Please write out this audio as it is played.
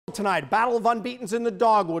Tonight, battle of unbeatens in the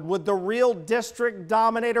dogwood. Would the real district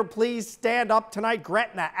dominator please stand up tonight?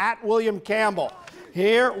 Gretna at William Campbell.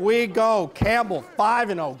 Here we go. Campbell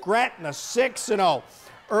 5-0, Gretna 6-0.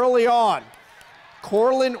 Early on,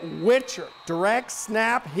 Corlin Witcher, direct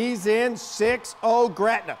snap, he's in, 6-0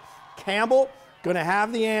 Gretna. Campbell gonna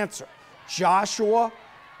have the answer. Joshua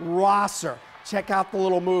Rosser, check out the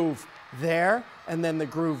little move there, and then the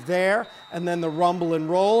groove there, and then the rumble and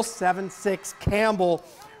roll, 7-6 Campbell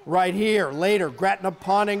right here. Later, Gretna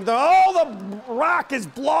punting, the rock is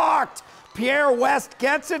blocked. Pierre West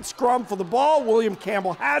gets it, scrum for the ball, William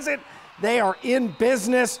Campbell has it. They are in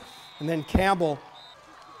business, and then Campbell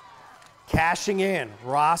cashing in.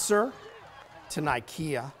 Rosser to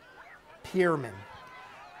Nikea, Pierman.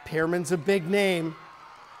 Pierman's a big name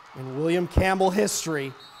in William Campbell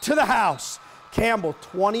history. To the house. Campbell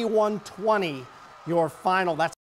 21-20, your final. That's